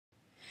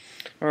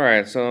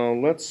Alright, so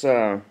let's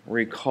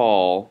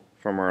recall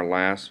from our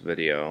last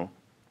video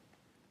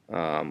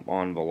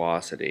on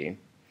velocity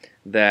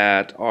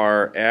that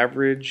our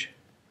average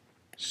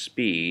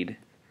speed,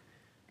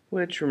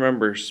 which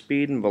remember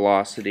speed and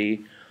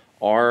velocity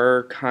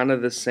are kind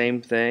of the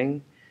same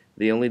thing.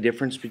 The only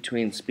difference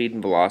between speed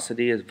and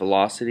velocity is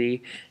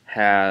velocity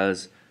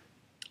has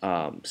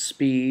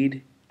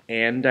speed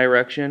and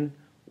direction,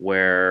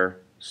 where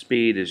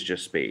speed is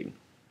just speed.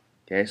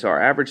 Okay, so our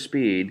average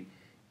speed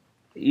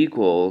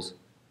equals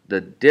the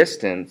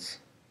distance,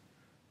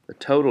 the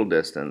total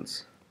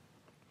distance,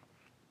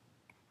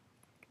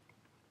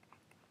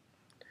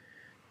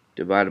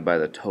 divided by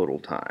the total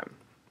time.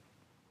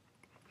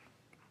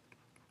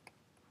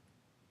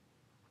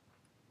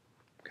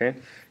 Okay,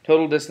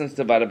 total distance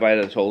divided by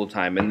the total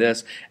time. In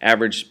this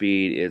average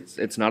speed,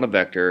 it's not a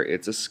vector,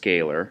 it's a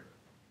scalar,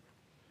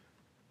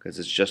 because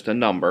it's just a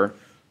number.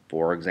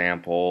 For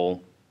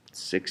example,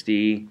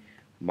 60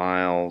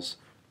 miles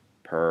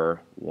per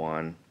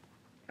 1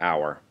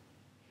 hour.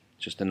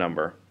 Just a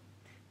number.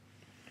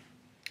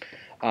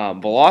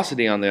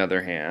 Velocity, on the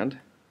other hand,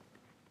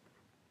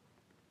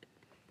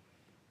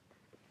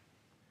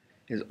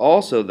 is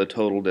also the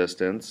total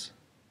distance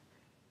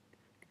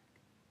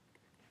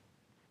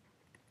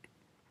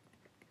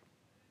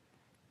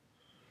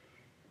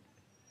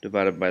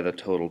divided by the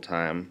total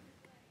time.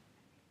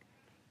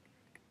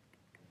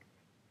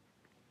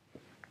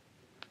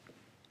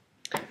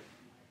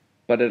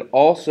 But it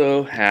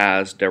also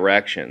has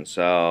direction.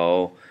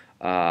 So,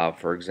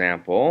 for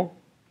example,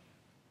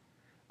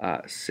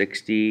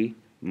 60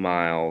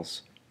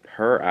 miles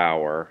per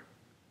hour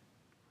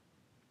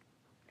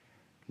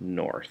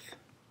north,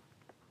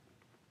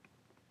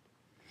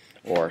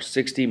 or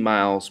 60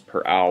 miles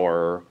per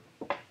hour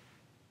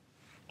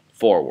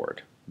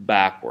forward,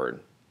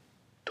 backward,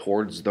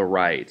 towards the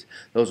right.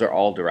 Those are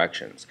all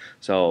directions.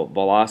 So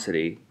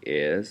velocity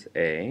is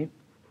a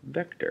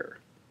vector.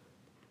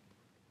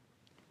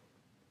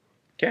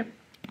 Okay?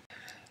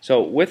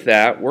 So with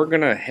that, we're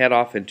going to head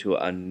off into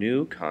a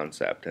new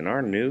concept. And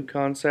our new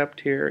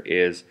concept here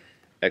is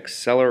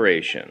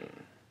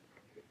acceleration.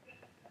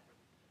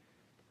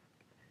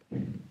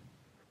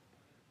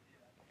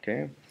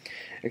 Okay?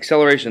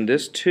 Acceleration,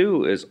 this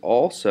too is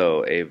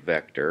also a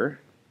vector.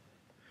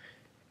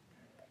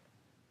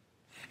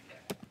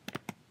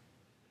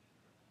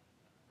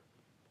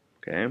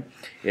 Okay?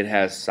 It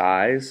has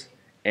size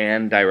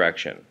and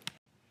direction.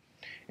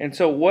 And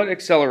so what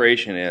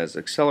acceleration is?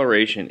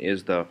 Acceleration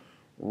is the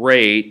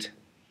rate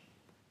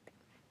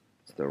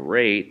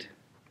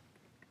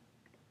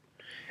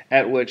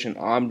at which an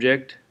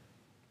object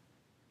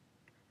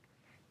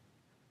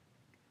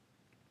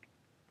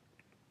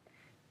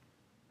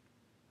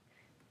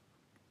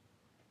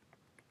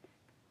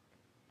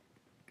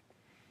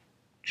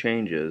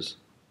changes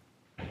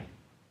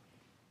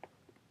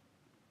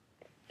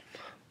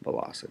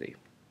velocity.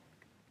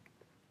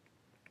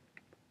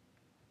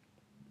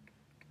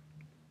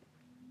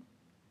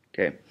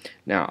 Okay,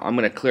 now I'm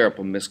going to clear up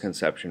a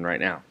misconception right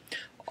now.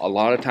 A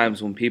lot of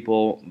times when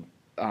people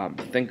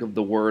think of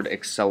the word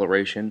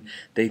acceleration,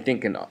 they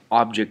think an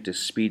object is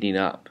speeding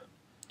up,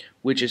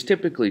 which is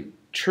typically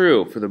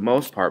true for the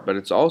most part, but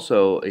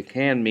it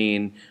can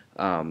mean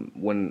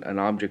when an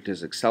object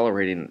is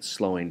accelerating, it's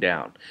slowing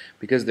down.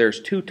 Because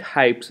there's two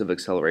types of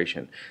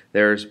acceleration.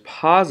 There's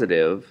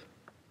positive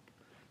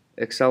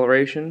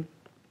acceleration,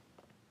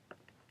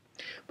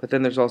 but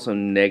then there's also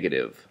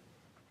negative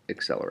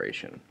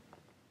acceleration.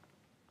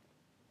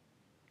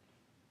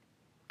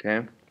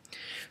 Okay?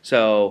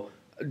 So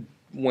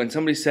when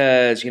somebody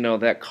says, you know,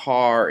 that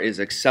car is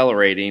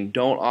accelerating,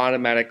 don't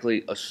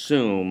automatically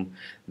assume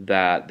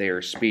that they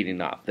are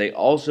speeding up. They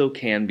also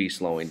can be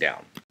slowing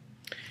down.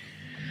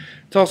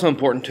 It's also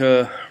important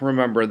to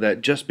remember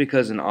that just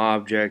because an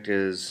object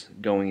is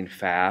going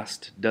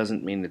fast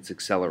doesn't mean it's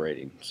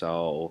accelerating.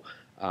 So,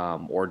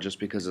 or just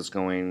because it's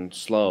going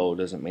slow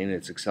doesn't mean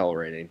it's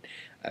accelerating.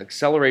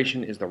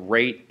 Acceleration is the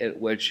rate at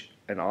which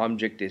an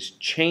object is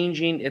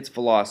changing its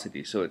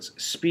velocity. So its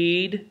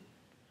speed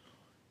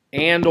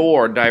and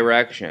or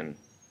direction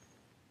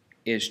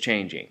is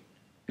changing.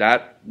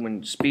 That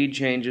when speed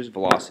changes,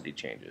 velocity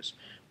changes.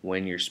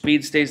 When your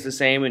speed stays the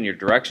same and your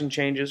direction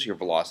changes, your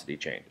velocity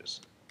changes.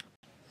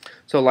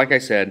 So like I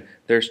said,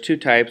 there's two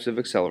types of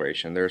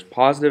acceleration. There's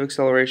positive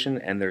acceleration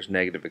and there's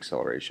negative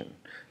acceleration.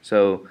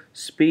 So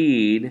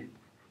speed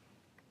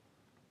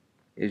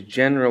is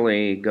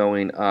generally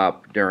going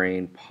up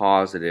during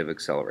positive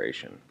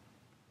acceleration.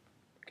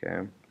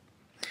 Okay?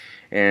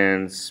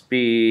 And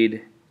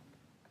speed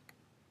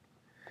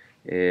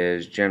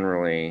is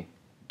generally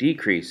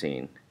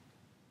decreasing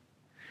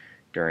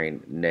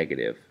during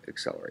negative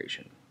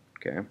acceleration.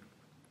 Okay?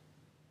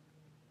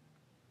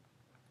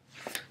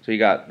 So you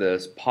got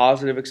this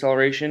positive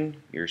acceleration,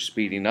 you're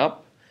speeding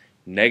up.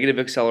 Negative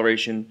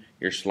acceleration,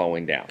 you're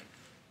slowing down.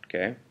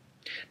 Okay?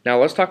 Now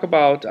let's talk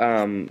about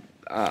the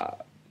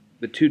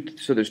two.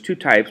 So there's two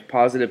types,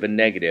 positive and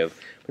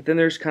negative, but then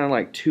there's kind of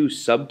like two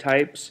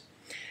subtypes.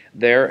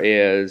 There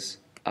is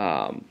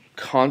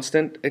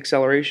constant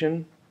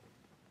acceleration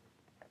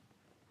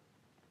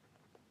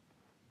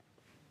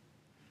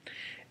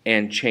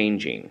and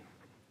changing.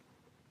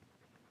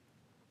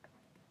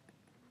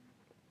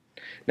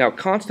 Now,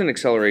 constant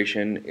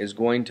acceleration is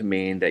going to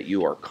mean that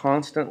you are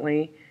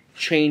constantly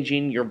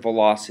changing your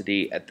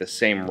velocity at the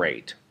same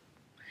rate.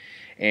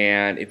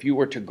 And if you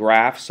were to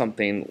graph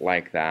something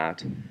like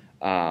that,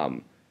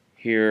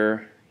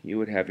 here you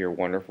would have your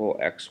wonderful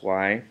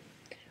xy.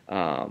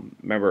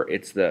 Remember,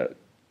 it's the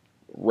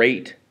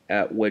rate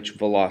at which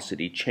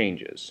velocity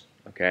changes.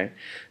 Okay,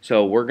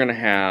 so we're going to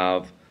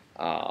have,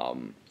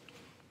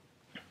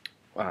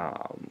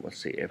 let's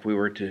see, if we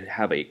were to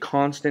have a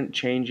constant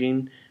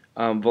changing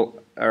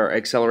or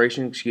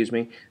acceleration, excuse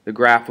me, the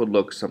graph would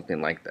look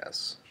something like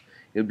this.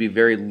 It would be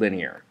very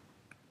linear.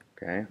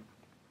 Okay,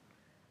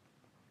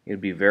 it would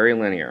be very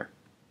linear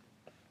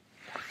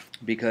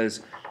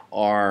because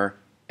our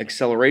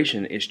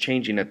acceleration is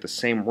changing at the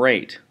same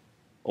rate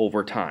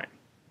over time.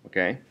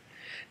 Okay,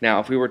 now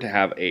if we were to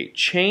have a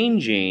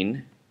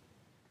changing,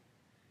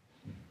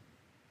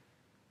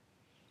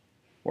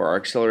 where our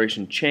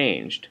acceleration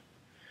changed,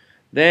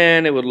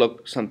 then it would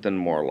look something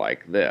more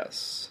like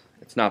this.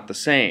 It's not the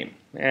same.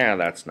 Yeah,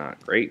 that's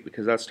not great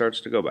because that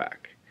starts to go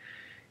back.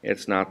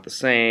 It's not the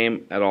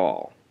same at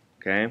all.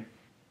 Okay,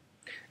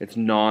 it's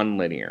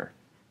non-linear.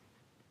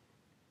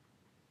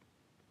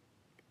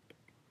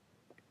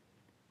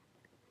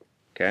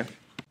 Okay.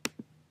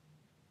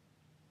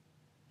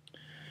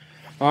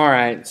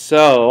 Alright,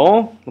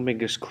 so let me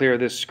just clear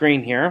this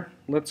screen here.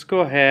 Let's go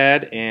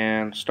ahead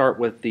and start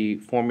with the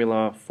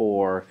formula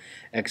for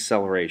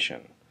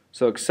acceleration.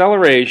 So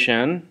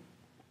acceleration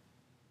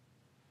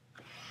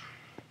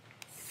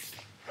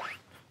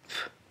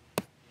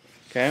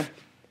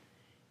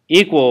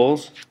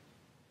equals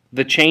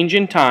the change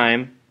in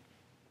time,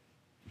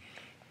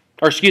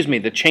 or excuse me,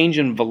 the change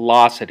in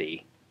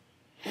velocity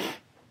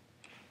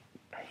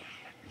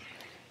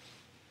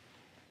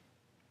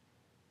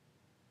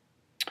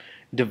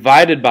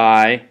divided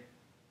by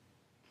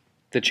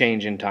the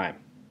change in time.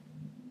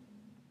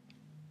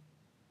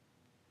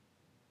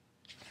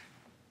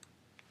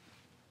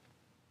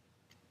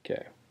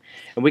 Okay.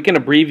 And we can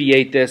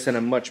abbreviate this in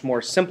a much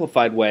more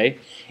simplified way.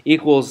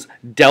 Equals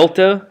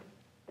delta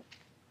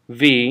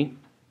V,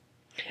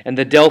 and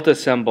the delta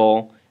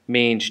symbol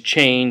means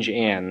change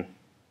in.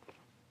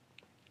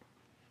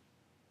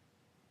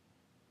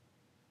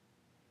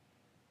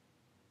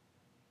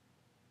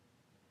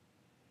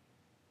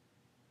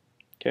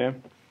 Okay.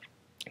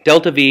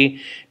 Delta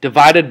V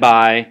divided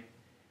by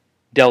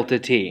delta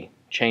T,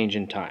 change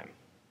in time.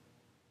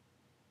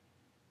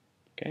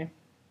 Okay.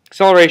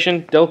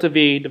 Acceleration, delta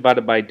V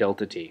divided by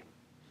delta T.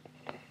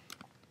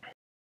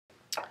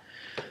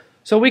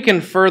 So we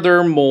can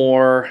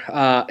furthermore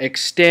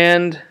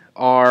extend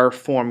our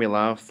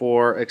formula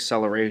for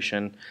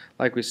acceleration.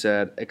 Like we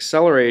said,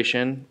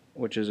 acceleration,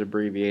 which is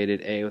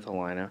abbreviated A with a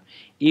line out,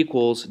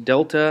 equals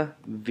delta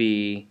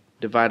V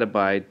divided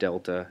by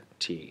delta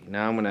T.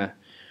 Now I'm going to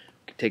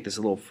take this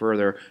a little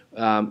further.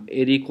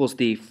 It equals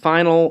the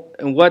final,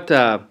 and what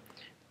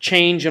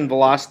change in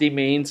velocity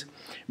means,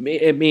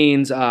 it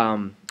means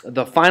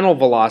the final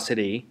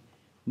velocity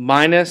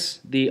minus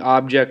the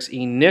object's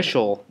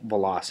initial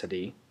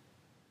velocity,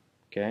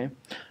 okay,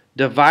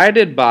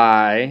 divided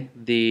by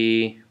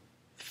the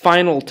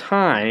final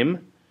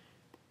time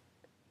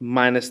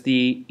minus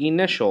the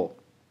initial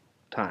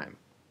time.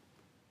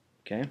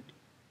 Okay.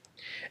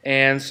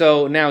 And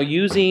so now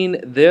using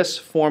this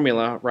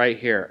formula right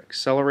here,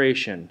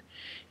 acceleration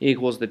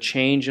equals the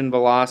change in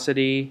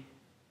velocity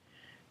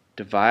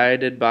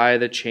divided by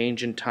the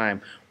change in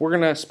time. We're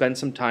going to spend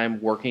some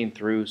time working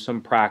through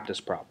some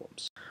practice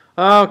problems.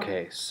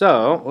 Okay,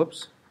 so,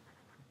 whoops,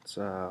 let's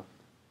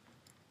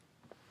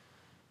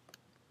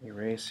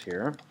erase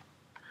here.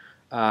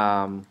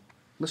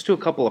 Let's do a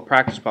couple of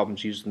practice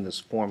problems using this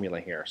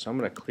formula here. So I'm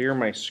going to clear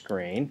my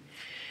screen,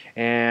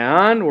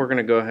 and we're going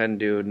to go ahead and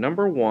do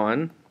number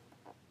 1.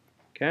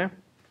 Okay,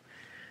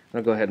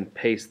 I'll go ahead and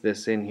paste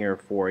this in here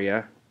for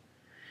you.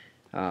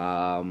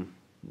 A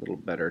little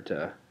better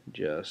to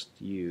just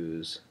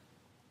use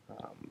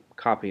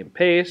copy and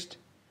paste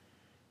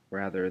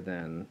rather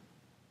than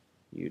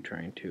you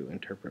trying to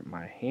interpret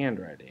my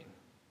handwriting.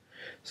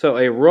 So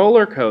a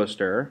roller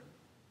coaster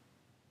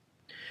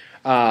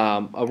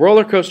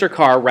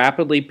car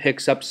rapidly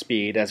picks up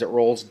speed as it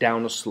rolls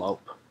down a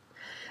slope.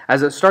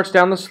 As it starts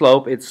down the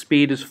slope, its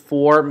speed is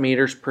 4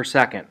 meters per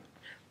second.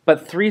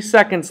 But 3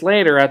 seconds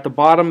later, at the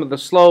bottom of the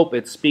slope,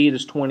 its speed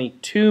is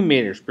 22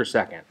 meters per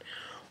second.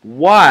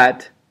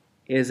 What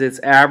is its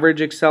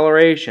average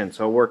acceleration?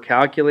 So we're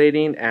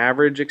calculating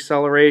average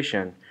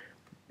acceleration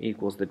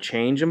equals the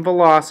change in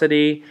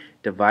velocity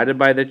divided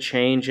by the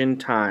change in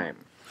time.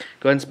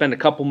 Go ahead and spend a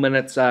couple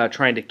minutes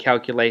trying to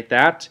calculate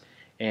that,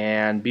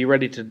 and be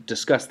ready to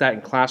discuss that in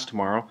class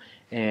tomorrow.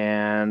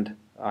 And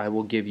I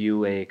will give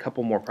you a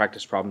couple more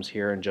practice problems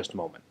here in just a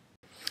moment.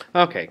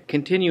 Okay,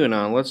 continuing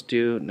on, let's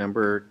do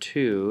number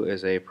 2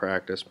 as a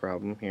practice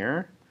problem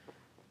here.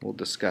 We'll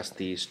discuss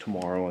these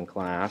tomorrow in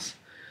class.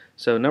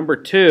 So number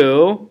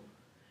 2,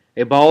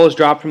 A ball is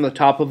dropped from the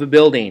top of a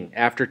building.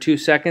 After 2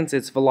 seconds,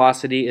 its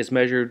velocity is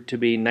measured to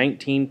be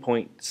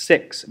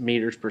 19.6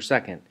 meters per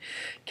second.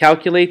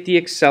 Calculate the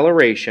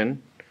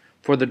acceleration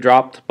for the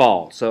dropped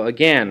ball. So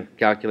again,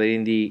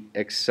 calculating the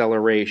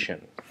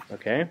acceleration.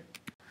 Okay?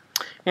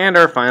 And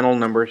our final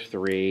number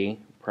 3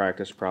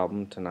 practice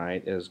problem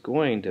tonight is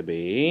going to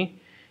be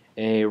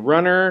a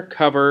runner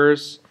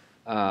covers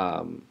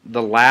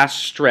the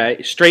last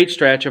straight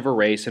stretch of a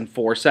race in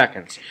 4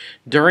 seconds.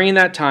 During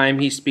that time,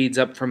 he speeds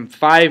up from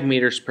 5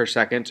 meters per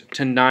second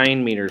to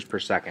 9 meters per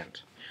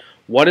second.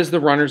 What is the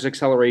runner's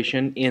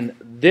acceleration in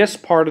this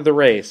part of the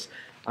race?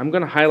 I'm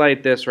going to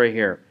highlight this right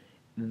here.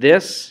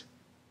 This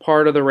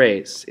part of the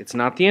race. It's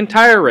not the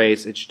entire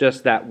race, it's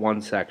just that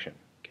one section.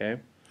 Okay?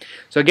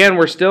 So again,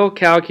 we're still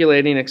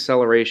calculating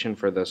acceleration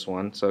for this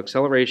one. So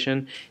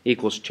acceleration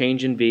equals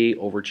change in v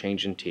over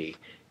change in t.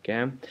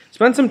 Okay?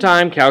 Spend some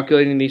time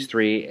calculating these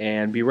 3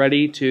 and be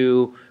ready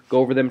to go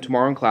over them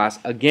tomorrow in class.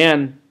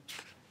 Again,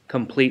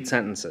 complete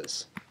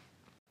sentences.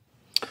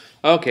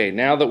 Okay,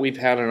 now that we've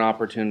had an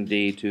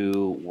opportunity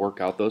to work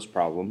out those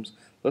problems,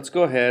 let's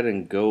go ahead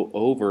and go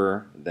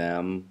over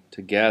them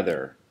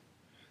together.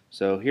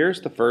 So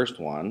here's the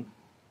first one.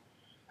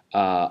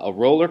 A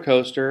roller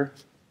coaster,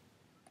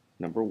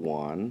 number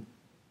 1.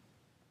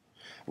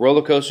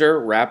 Roller coaster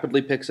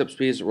rapidly picks up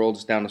speed as it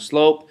rolls down a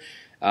slope.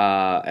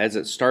 As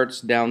it starts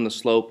down the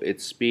slope,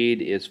 its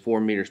speed is 4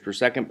 meters per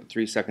second, but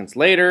 3 seconds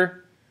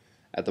later,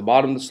 at the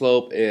bottom of the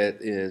slope, it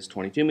is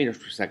 22 meters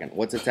per second.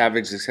 What's its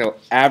average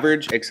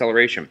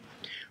acceleration?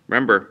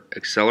 Remember,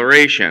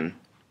 acceleration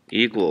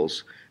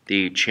equals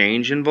the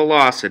change in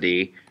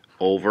velocity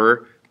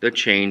over the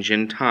change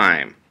in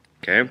time.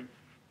 Okay?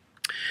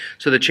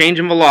 So the change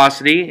in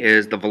velocity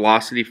is the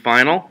velocity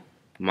final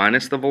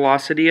minus the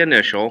velocity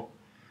initial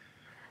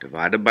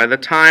divided by the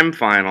time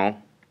final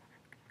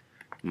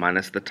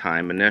minus the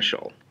time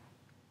initial.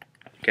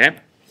 Okay?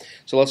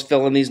 So let's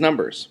fill in these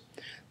numbers.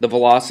 The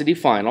velocity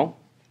final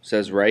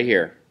says right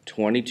here,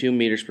 22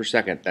 meters per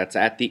second. That's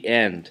at the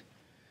end.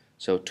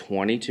 So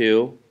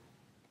 22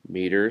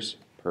 meters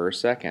per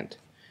second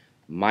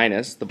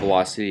minus the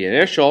velocity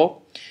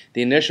initial.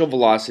 The initial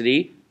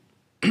velocity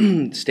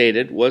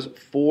stated was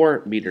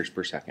 4 meters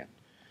per second.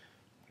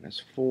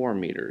 Minus 4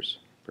 meters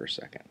per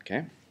second.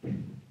 Okay?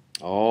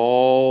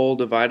 All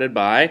divided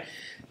by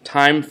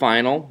time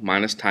final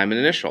minus time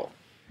initial.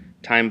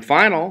 Time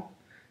final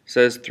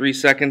says 3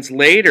 seconds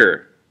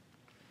later.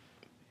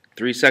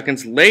 3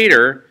 seconds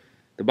later,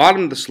 the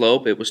bottom of the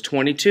slope, it was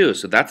 22.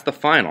 So that's the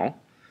final.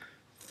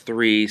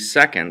 3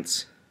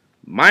 seconds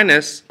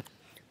minus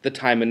the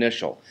time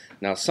initial.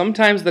 Now,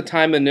 sometimes the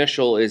time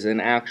initial is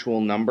an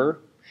actual number.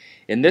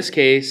 In this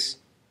case,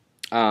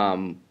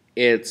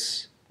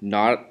 it's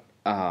not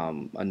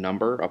a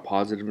number, a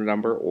positive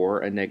number, or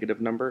a negative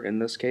number in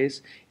this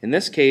case. In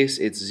this case,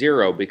 it's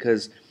 0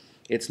 because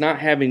it's not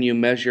having you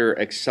measure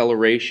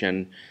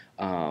acceleration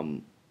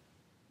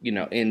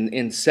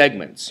in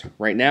segments.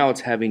 Right now,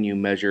 it's having you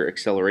measure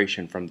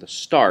acceleration from the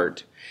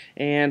start,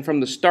 and from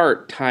the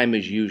start, time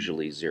is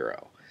usually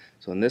 0.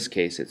 So in this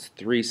case, it's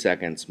 3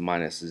 seconds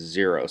minus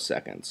 0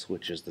 seconds,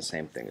 which is the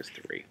same thing as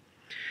 3.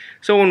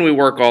 So when we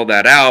work all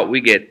that out,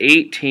 we get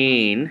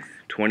 18,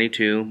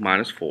 22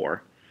 minus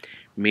 4,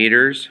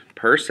 meters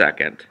per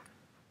second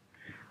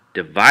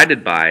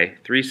divided by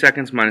 3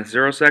 seconds minus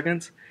 0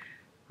 seconds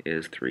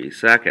is 3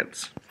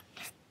 seconds.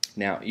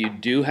 Now, you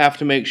do have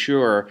to make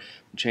sure,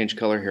 change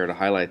color here to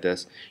highlight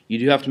this, you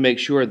do have to make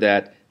sure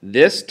that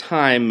this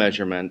time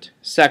measurement,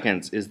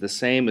 seconds, is the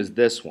same as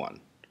this one.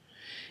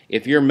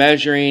 If you're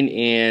measuring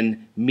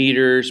in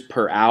meters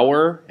per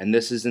hour and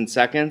this is in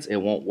seconds, it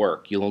won't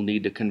work. You'll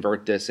need to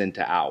convert this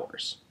into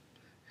hours.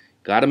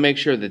 Got to make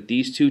sure that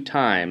these two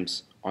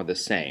times are the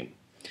same.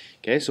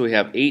 Okay, so we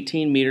have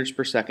 18 meters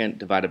per second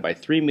divided by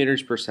 3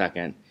 meters per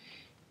second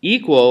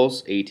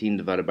equals 18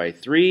 divided by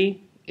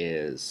 3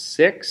 is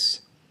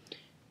 6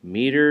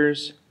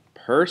 meters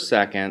per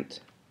second,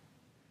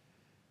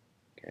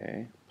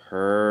 okay,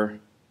 per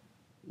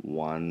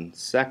 1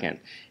 second.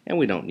 And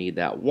we don't need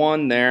that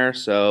 1 there,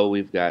 so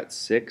we've got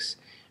 6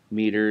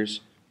 meters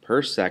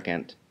per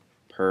second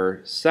per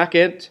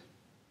second.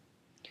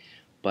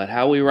 But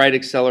how we write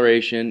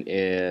acceleration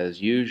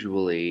is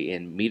usually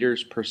in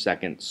meters per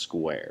second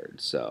squared.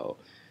 So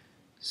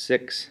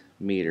 6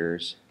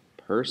 meters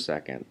per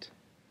second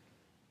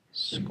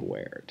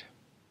squared.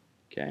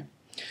 Okay?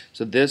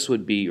 So this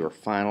would be your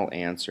final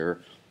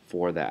answer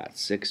for that.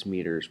 6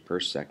 meters per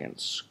second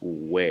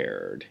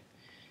squared.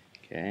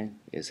 Okay?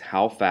 Is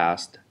how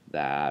fast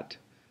that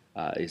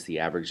is the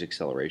average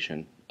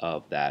acceleration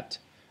of that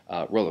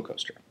roller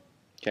coaster.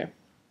 Okay?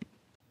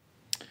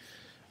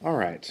 All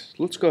right,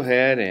 let's go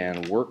ahead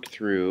and work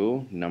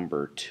through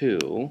number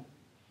 2.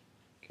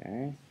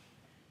 Okay,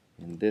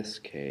 in this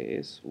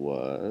case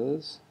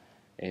was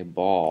a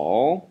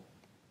ball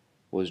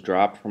was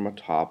dropped from a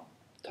top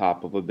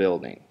of a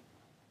building.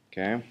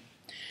 Okay,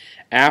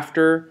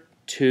 after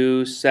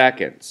 2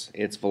 seconds,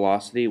 its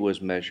velocity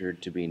was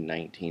measured to be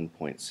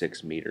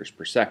 19.6 meters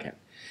per second.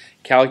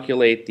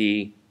 Calculate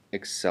the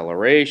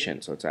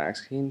acceleration. So it's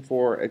asking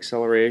for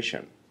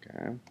acceleration.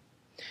 Okay.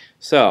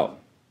 So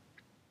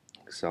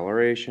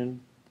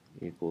acceleration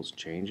equals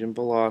change in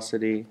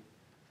velocity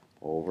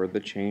over the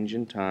change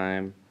in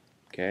time.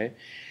 Okay.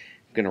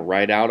 I'm going to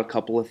write out a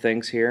couple of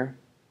things here.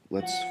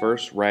 Let's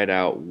first write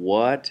out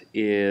what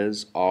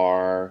is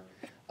our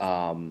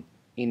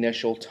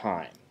initial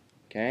time.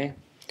 Okay.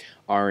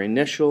 Our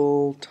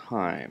initial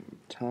time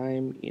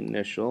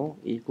initial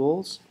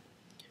equals,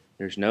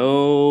 there's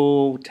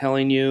no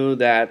telling you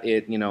that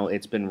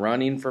it's been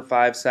running for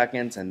 5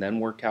 seconds and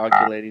then we're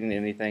calculating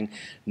anything.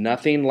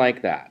 Nothing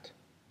like that.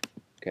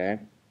 Okay?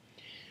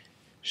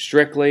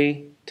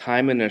 Strictly,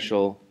 time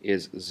initial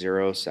is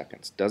 0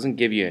 seconds. Doesn't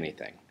give you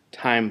anything.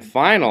 Time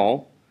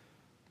final,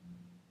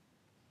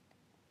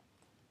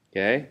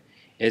 okay,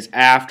 is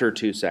after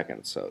 2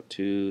 seconds. So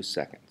 2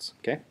 seconds.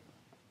 Okay?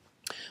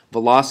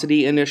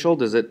 Velocity initial,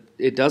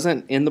 it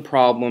doesn't in the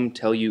problem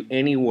tell you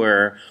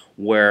anywhere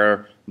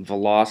where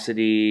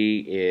velocity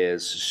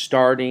is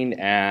starting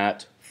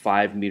at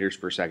 5 meters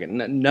per second.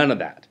 None of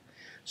that.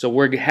 So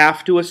we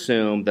have to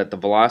assume that the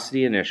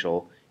velocity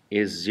initial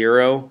is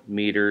 0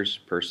 meters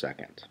per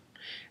second.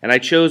 And I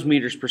chose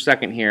meters per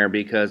second here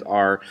because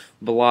our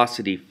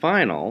velocity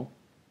final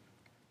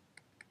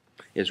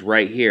is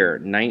right here,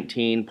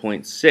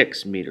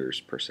 19.6 meters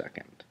per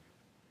second.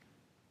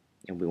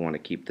 And we want to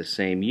keep the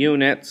same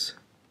units.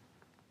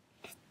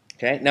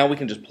 Okay, now we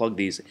can just plug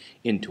these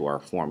into our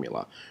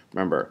formula.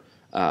 Remember,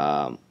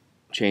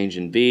 change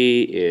in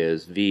V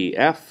is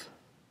VF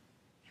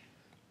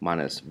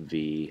minus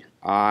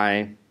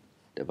VI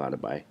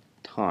divided by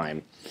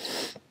time.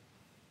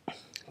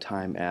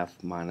 Time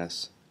F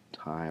minus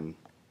time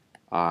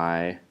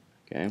I.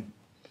 Okay.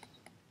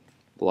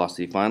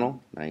 Velocity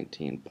final,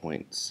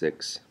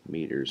 19.6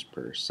 meters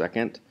per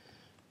second,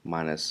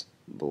 minus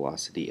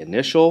velocity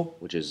initial,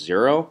 which is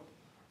 0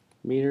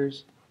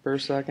 meters per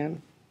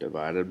second,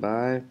 divided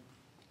by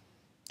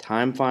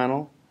time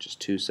final, which is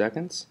 2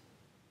 seconds,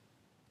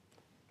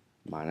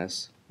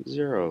 minus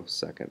 0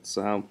 seconds.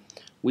 So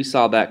we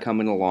saw that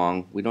coming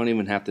along. We don't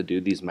even have to do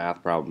these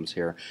math problems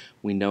here.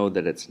 We know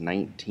that it's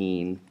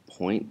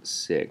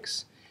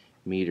 19.6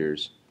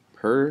 meters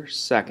per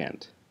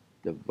second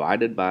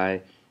divided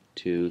by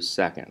 2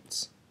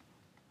 seconds.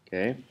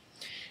 Okay?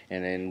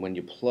 And then when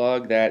you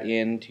plug that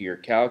into your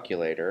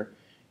calculator,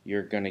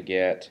 you're going to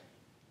get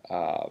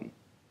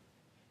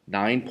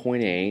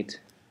 9.8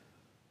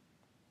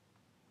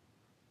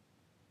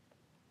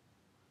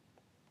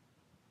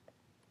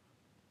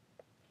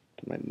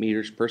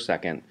 meters per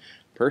second,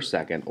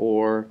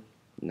 or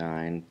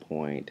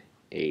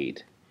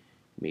 9.8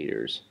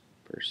 meters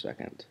per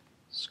second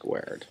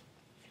squared.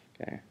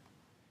 Okay,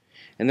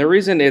 and the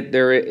reason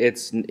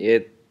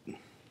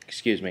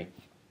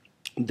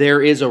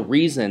there is a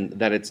reason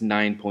that it's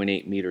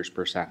 9.8 meters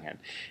per second,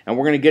 and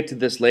we're going to get to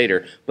this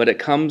later. But it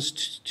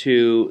comes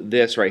to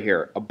this right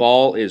here: a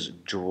ball is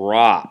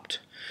dropped.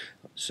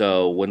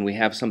 So when we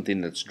have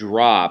something that's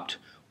dropped,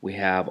 we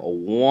have a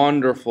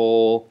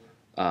wonderful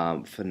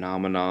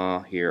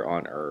phenomena here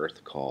on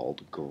Earth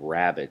called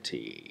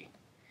gravity.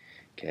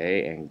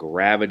 Okay, and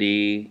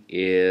gravity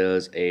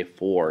is a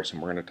force,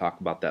 and we're going to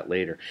talk about that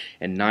later.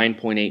 And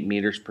 9.8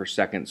 meters per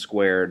second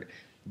squared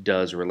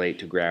does relate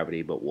to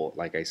gravity, but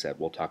like I said,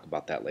 we'll talk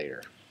about that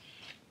later.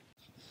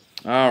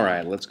 All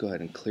right, let's go ahead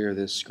and clear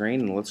this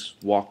screen, and let's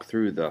walk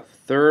through the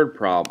third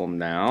problem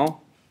now.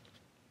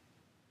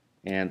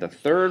 And the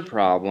third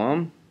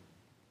problem,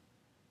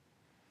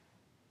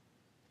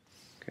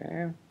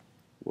 okay,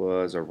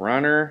 was a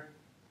runner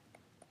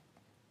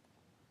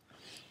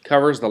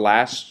covers the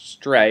last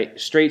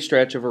straight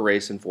stretch of a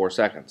race in 4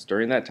 seconds.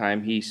 During that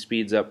time, he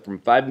speeds up from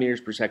 5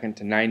 meters per second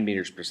to 9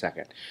 meters per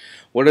second.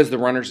 What is the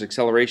runner's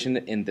acceleration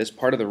in this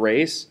part of the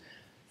race?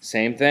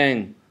 Same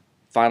thing.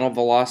 Final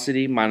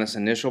velocity minus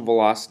initial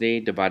velocity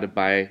divided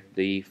by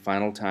the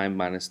final time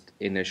minus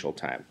initial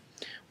time.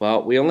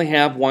 Well, we only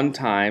have one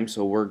time,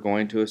 so we're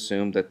going to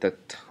assume that the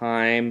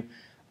time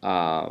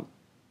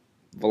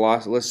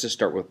velocity, let's just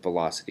start with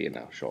velocity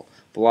initial.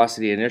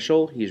 Velocity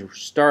initial, he's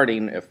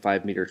starting at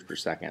 5 meters per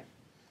second.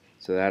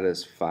 So that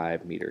is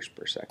 5 meters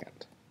per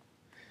second.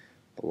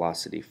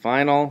 Velocity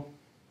final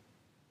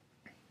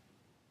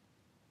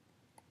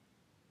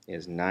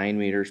is 9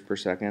 meters per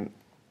second.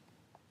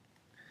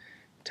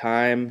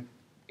 Time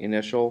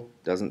initial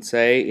doesn't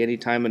say any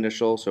time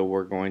initial, so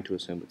we're going to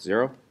assume it's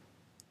 0.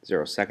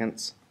 0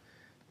 seconds.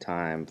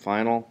 Time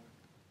final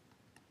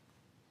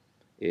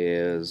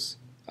is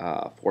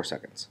 4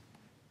 seconds.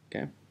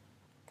 Okay.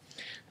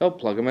 So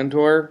plug them into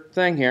our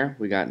thing here.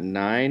 We got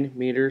 9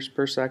 meters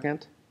per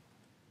second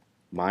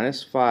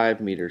minus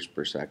 5 meters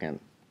per second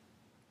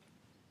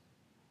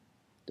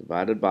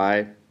divided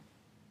by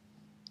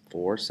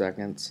 4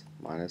 seconds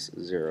minus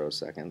 0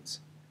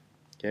 seconds.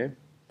 Okay.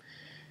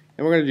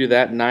 And we're going to do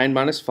that. 9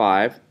 minus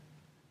 5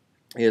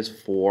 is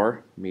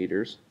 4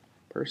 meters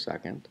per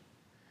second.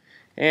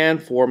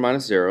 And 4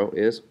 minus 0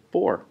 is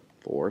 4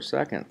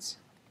 seconds.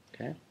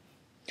 Okay.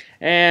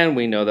 And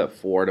we know that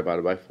 4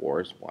 divided by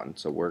 4 is 1,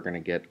 so we're going to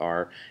get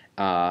our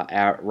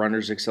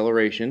Runner's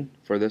acceleration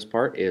for this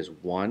part is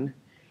 1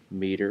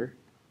 meter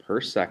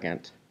per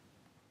second,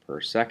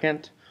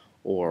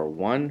 or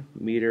 1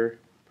 meter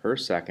per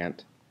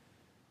second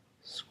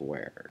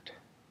squared.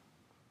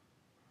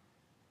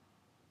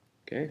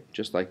 Okay,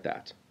 just like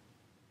that.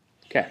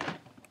 Okay.